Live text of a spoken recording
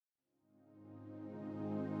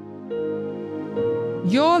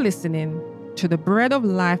You're listening to the Bread of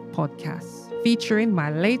Life podcast, featuring my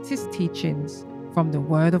latest teachings from the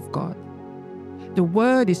Word of God. The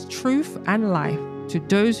Word is truth and life to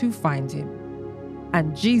those who find Him,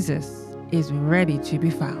 and Jesus is ready to be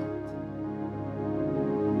found.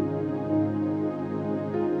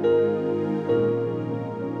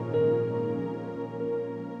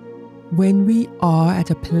 When we are at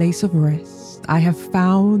a place of rest, I have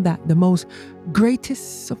found that the most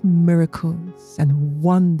greatest of miracles and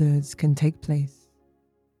wonders can take place.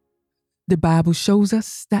 The Bible shows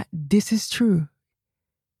us that this is true.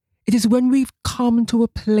 It is when we've come to a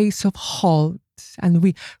place of halt and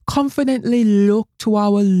we confidently look to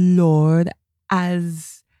our Lord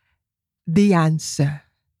as the answer.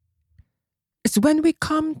 It's when we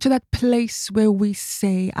come to that place where we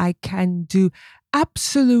say, I can do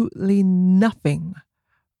absolutely nothing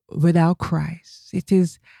without Christ. It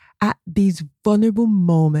is at these vulnerable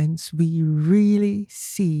moments we really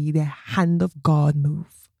see the hand of God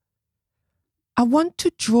move. I want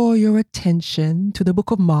to draw your attention to the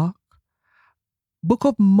book of Mark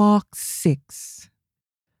 6.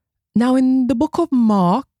 Now, in the book of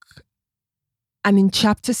Mark and in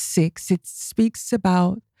chapter 6, it speaks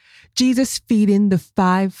about Jesus feeding the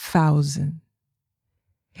 5,000.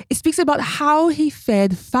 It speaks about how he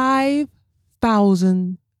fed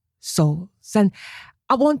 5,000 souls. And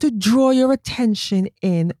I want to draw your attention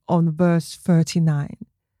in on verse 39.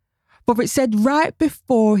 For it said right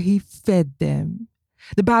before he fed them,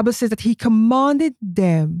 the Bible says that he commanded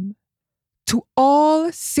them to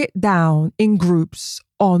all sit down in groups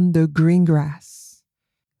on the green grass.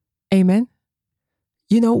 Amen.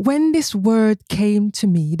 You know, when this word came to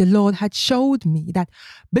me, the Lord had showed me that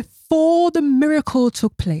before the miracle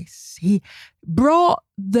took place, He brought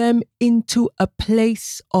them into a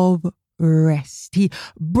place of rest. He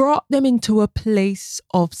brought them into a place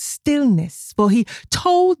of stillness, for He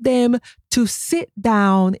told them to sit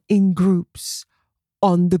down in groups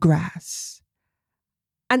on the grass.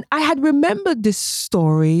 And I had remembered this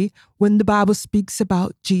story when the Bible speaks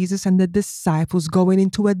about Jesus and the disciples going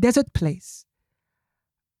into a desert place.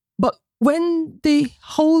 But when the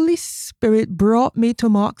Holy Spirit brought me to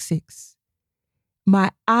Mark 6,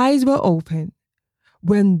 my eyes were open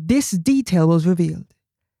when this detail was revealed.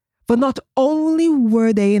 For not only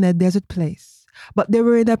were they in a desert place, but they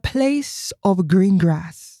were in a place of green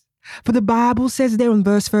grass. For the Bible says there in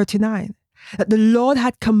verse 39 that the Lord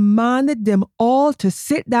had commanded them all to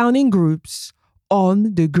sit down in groups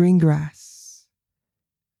on the green grass.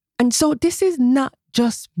 And so this is not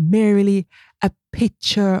just merely a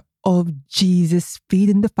picture of Jesus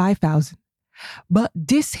feeding the 5,000, but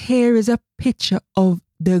this here is a picture of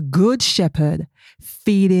the good shepherd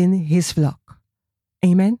feeding his flock.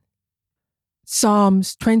 Amen.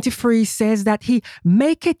 Psalms 23 says that he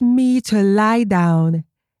maketh me to lie down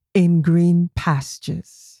in green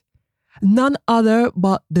pastures. None other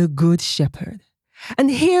but the good shepherd.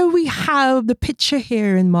 And here we have the picture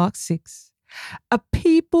here in Mark 6. A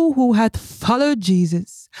people who had followed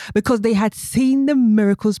Jesus because they had seen the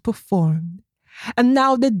miracles performed. And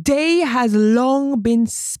now the day has long been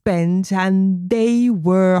spent and they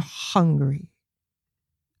were hungry.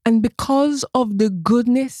 And because of the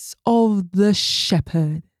goodness of the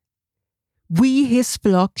shepherd, we his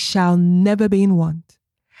flock shall never be in want.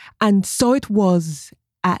 And so it was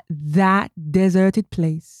at that deserted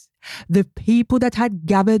place. The people that had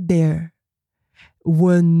gathered there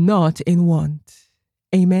were not in want.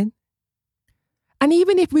 Amen. And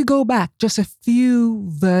even if we go back just a few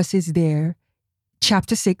verses there,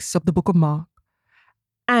 chapter 6 of the book of Mark,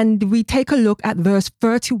 and we take a look at verse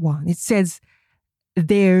 31, it says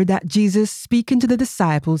there that Jesus speaking to the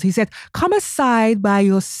disciples, he said, come aside by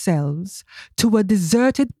yourselves to a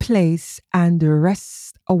deserted place and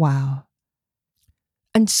rest a while.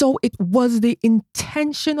 And so it was the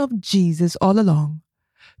intention of Jesus all along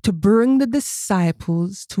to bring the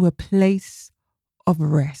disciples to a place of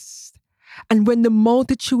rest. And when the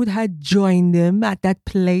multitude had joined them at that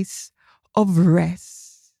place of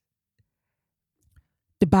rest,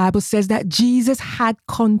 the Bible says that Jesus had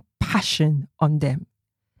compassion on them.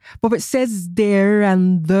 For it says there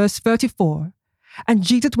in verse 34, and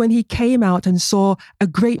Jesus, when he came out and saw a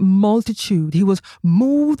great multitude, he was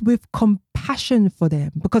moved with compassion for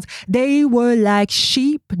them because they were like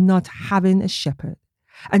sheep not having a shepherd.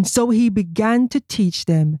 And so he began to teach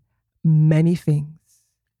them many things.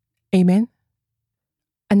 Amen.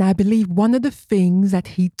 And I believe one of the things that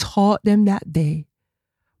he taught them that day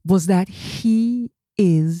was that he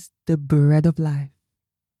is the bread of life.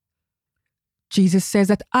 Jesus says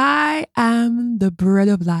that I am the bread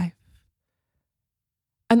of life.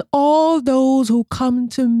 And all those who come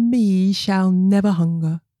to me shall never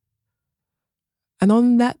hunger. And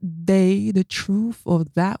on that day, the truth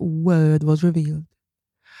of that word was revealed.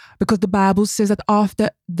 Because the Bible says that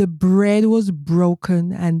after the bread was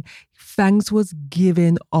broken and thanks was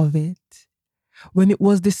given of it, when it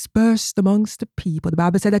was dispersed amongst the people, the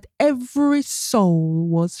Bible said that every soul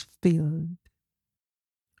was filled.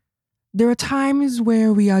 There are times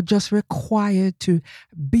where we are just required to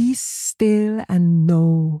be still and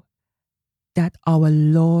know that our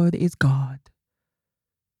Lord is God.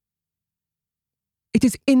 It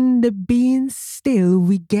is in the being still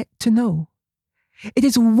we get to know. It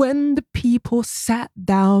is when the people sat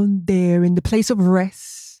down there in the place of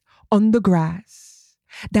rest on the grass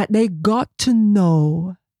that they got to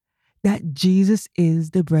know that Jesus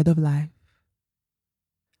is the bread of life.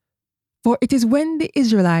 For it is when the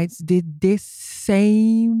Israelites did this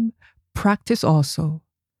same practice also,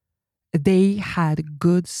 they had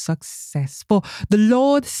good success. For the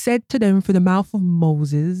Lord said to them through the mouth of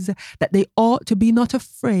Moses that they ought to be not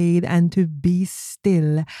afraid and to be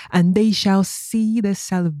still, and they shall see the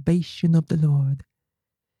salvation of the Lord.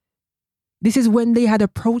 This is when they had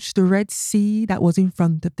approached the Red Sea that was in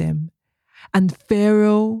front of them, and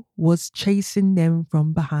Pharaoh was chasing them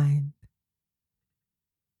from behind.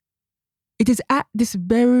 It is at this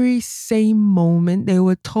very same moment they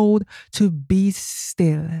were told to be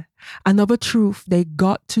still. And of a truth, they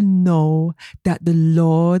got to know that the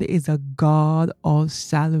Lord is a God of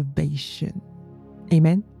salvation.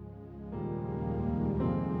 Amen.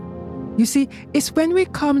 You see, it's when we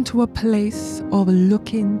come to a place of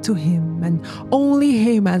looking to Him and only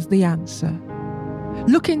Him as the answer,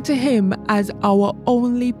 looking to Him as our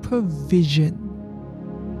only provision.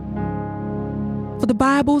 For the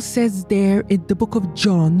Bible says there in the book of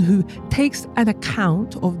John, who takes an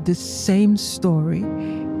account of the same story,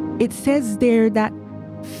 it says there that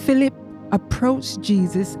Philip approached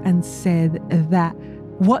Jesus and said that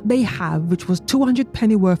what they have, which was 200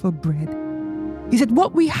 penny worth of bread, he said,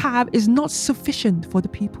 what we have is not sufficient for the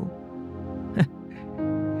people.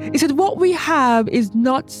 He said, what we have is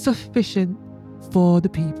not sufficient for the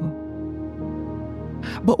people.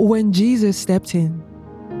 But when Jesus stepped in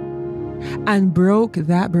and broke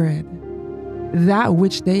that bread, that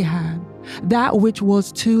which they had, that which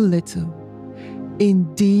was too little,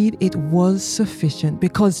 indeed it was sufficient,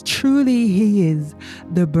 because truly He is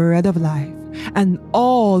the bread of life, and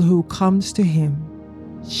all who comes to Him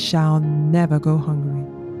shall never go hungry.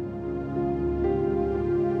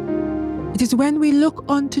 It is when we look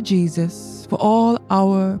unto Jesus for all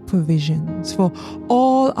our provisions, for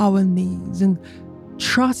all our needs, and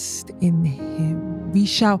trust in Him, we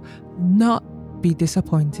shall not be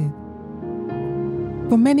disappointed.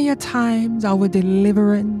 For many a times our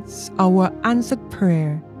deliverance, our answered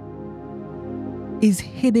prayer is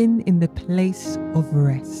hidden in the place of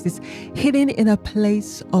rest. It's hidden in a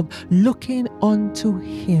place of looking unto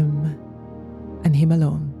Him and Him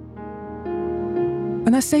alone.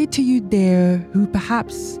 And I say to you there who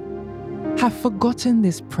perhaps have forgotten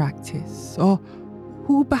this practice, or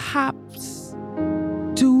who perhaps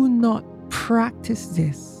do not practice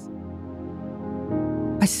this,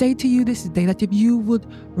 I say to you this day that if you would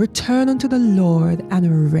return unto the Lord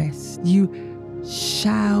and rest, you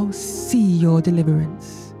shall see your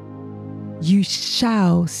deliverance. You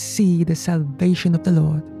shall see the salvation of the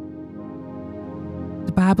Lord.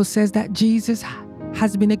 The Bible says that Jesus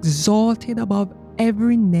has been exalted above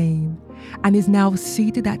every name and is now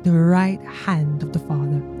seated at the right hand of the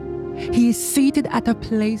Father. He is seated at a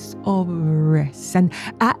place of rest, and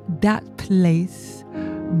at that place,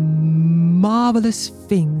 marvelous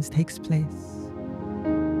things takes place.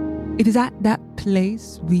 It is at that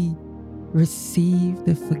place we receive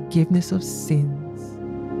the forgiveness of sins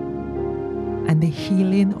and the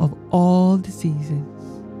healing of all diseases.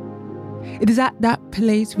 It is at that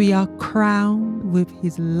place we are crowned with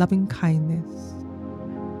His loving kindness.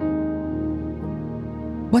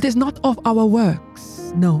 But it's not of our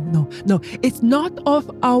works. No. It's not of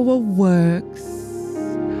our works,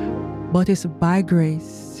 but it's by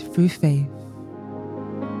grace through faith.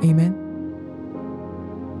 Amen.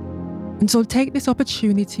 And so take this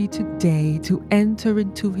opportunity today to enter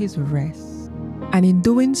into His rest. And in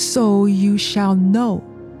doing so, you shall know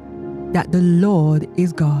that the Lord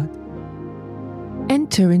is God.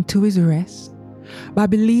 Enter into His rest by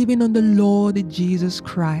believing on the Lord Jesus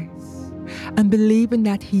Christ and believing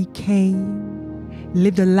that He came,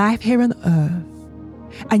 lived a life here on earth,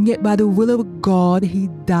 and yet by the will of God He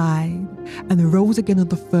died and rose again on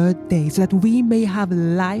the third day so that we may have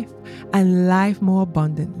life and life more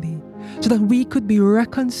abundantly, so that we could be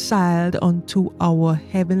reconciled unto our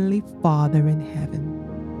Heavenly Father in heaven.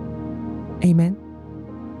 Amen.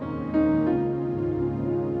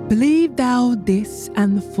 Believe thou this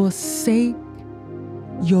and forsake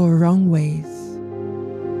your wrong ways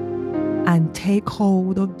and take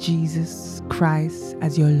hold of Jesus Christ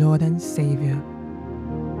as your Lord and Savior,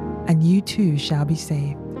 and you too shall be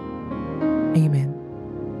saved. Amen.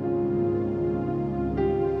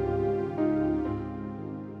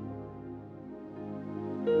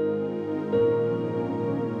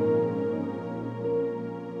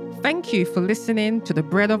 Thank you for listening to the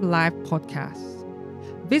Bread of Life podcast.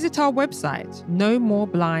 Visit our website,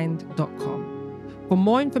 nomoreblind.com, for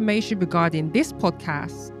more information regarding this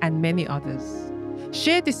podcast and many others.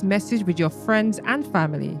 Share this message with your friends and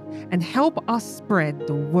family and help us spread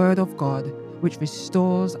the word of God, which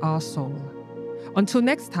restores our soul. Until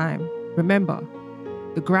next time, remember,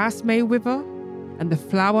 the grass may wither and the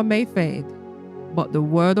flower may fade, but the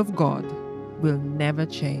word of God will never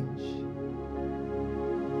change.